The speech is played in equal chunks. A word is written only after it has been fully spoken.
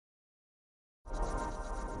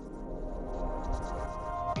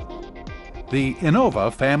The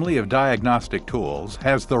Innova family of diagnostic tools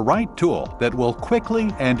has the right tool that will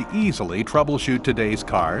quickly and easily troubleshoot today's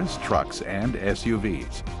cars, trucks, and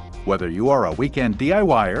SUVs. Whether you are a weekend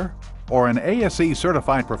DIYer or an ASE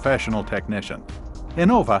certified professional technician,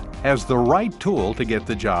 Innova has the right tool to get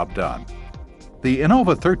the job done. The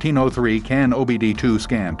Innova 1303 CanOBD2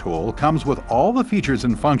 Scan Tool comes with all the features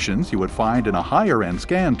and functions you would find in a higher-end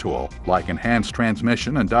scan tool, like enhanced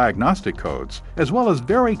transmission and diagnostic codes, as well as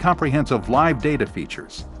very comprehensive live data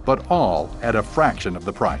features, but all at a fraction of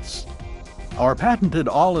the price. Our patented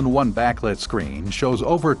all-in-one backlit screen shows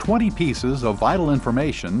over 20 pieces of vital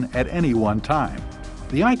information at any one time.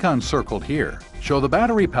 The icons circled here show the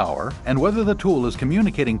battery power and whether the tool is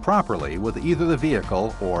communicating properly with either the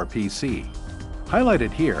vehicle or PC.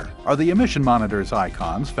 Highlighted here are the emission monitors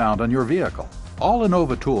icons found on your vehicle. All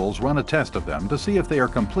Innova tools run a test of them to see if they are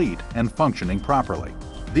complete and functioning properly.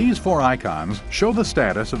 These 4 icons show the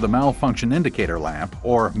status of the malfunction indicator lamp,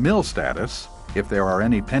 or MIL status, if there are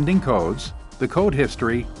any pending codes, the code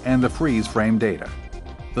history, and the freeze frame data.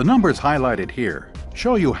 The numbers highlighted here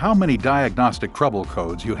show you how many diagnostic trouble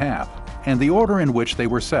codes you have and the order in which they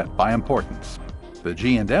were set by importance. The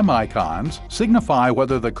G and M icons signify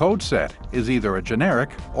whether the code set is either a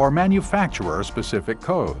generic or manufacturer-specific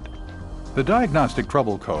code. The diagnostic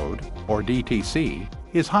trouble code, or DTC,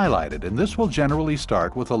 is highlighted, and this will generally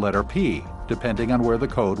start with the letter P, depending on where the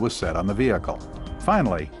code was set on the vehicle.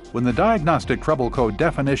 Finally, when the diagnostic trouble code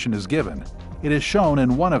definition is given, it is shown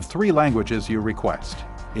in one of 3 languages you request: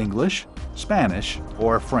 English, Spanish,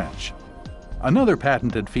 or French. Another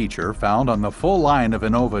patented feature found on the full line of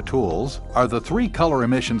Innova tools are the 3-color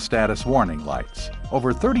emission status warning lights.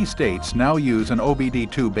 Over 30 states now use an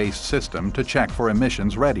OBD2-based system to check for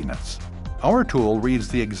emissions readiness. Our tool reads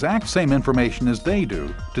the exact same information as they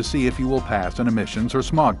do to see if you will pass an emissions or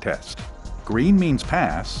smog test. Green means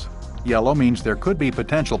pass, yellow means there could be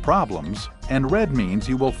potential problems, and red means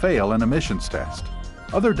you will fail an emissions test.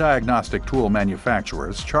 Other diagnostic tool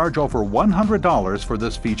manufacturers charge over $100 for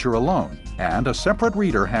this feature alone, and a separate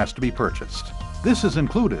reader has to be purchased. This is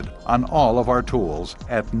included on all of our tools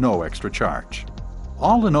at no extra charge.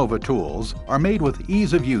 All Innova tools are made with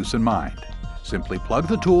ease of use in mind. Simply plug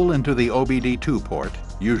the tool into the OBD2 port,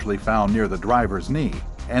 usually found near the driver's knee,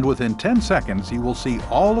 and within 10 seconds you will see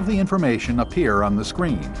all of the information appear on the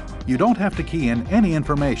screen. You don't have to key in any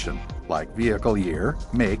information, like vehicle year,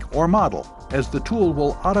 make, or model, as the tool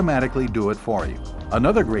will automatically do it for you.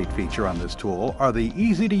 Another great feature on this tool are the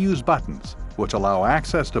easy-to-use buttons, which allow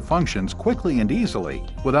access to functions quickly and easily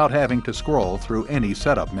without having to scroll through any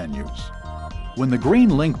setup menus. When the green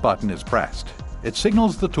link button is pressed, it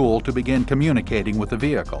signals the tool to begin communicating with the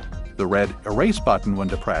vehicle. The red erase button, when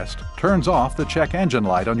depressed, turns off the check engine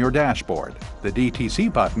light on your dashboard. The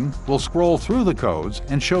DTC button will scroll through the codes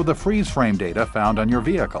and show the freeze frame data found on your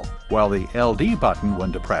vehicle, while the LD button,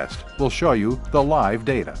 when depressed, will show you the live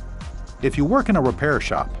data. If you work in a repair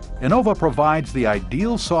shop, Innova provides the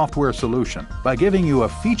ideal software solution by giving you a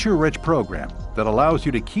feature-rich program that allows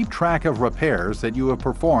you to keep track of repairs that you have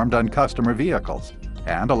performed on customer vehicles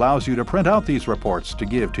and allows you to print out these reports to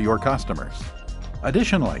give to your customers.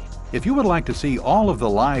 Additionally, if you would like to see all of the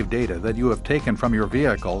live data that you have taken from your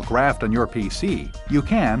vehicle graphed on your PC, you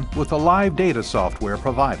can with the live data software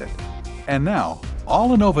provided. And now, all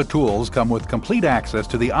Innova tools come with complete access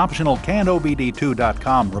to the optional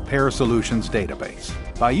CanOBD2.com RepairSolutions database.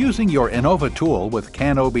 By using your Innova tool with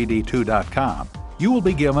CanOBD2.com, you will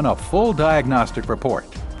be given a full diagnostic report,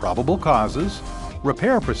 probable causes,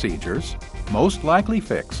 repair procedures, most likely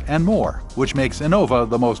fix, and more, which makes Innova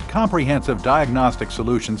the most comprehensive diagnostic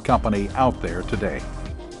solutions company out there today.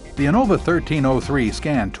 The Innova 1303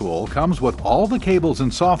 Scan Tool comes with all the cables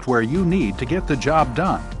and software you need to get the job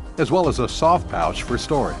done, as well as a soft pouch for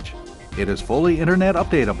storage. It is fully internet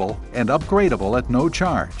updatable and upgradable at no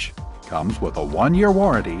charge, comes with a 1-year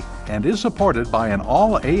warranty, and is supported by an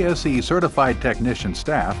all ASE certified technician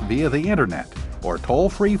staff via the internet or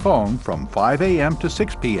toll-free phone from 5 a.m. to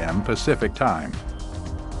 6 p.m. Pacific Time.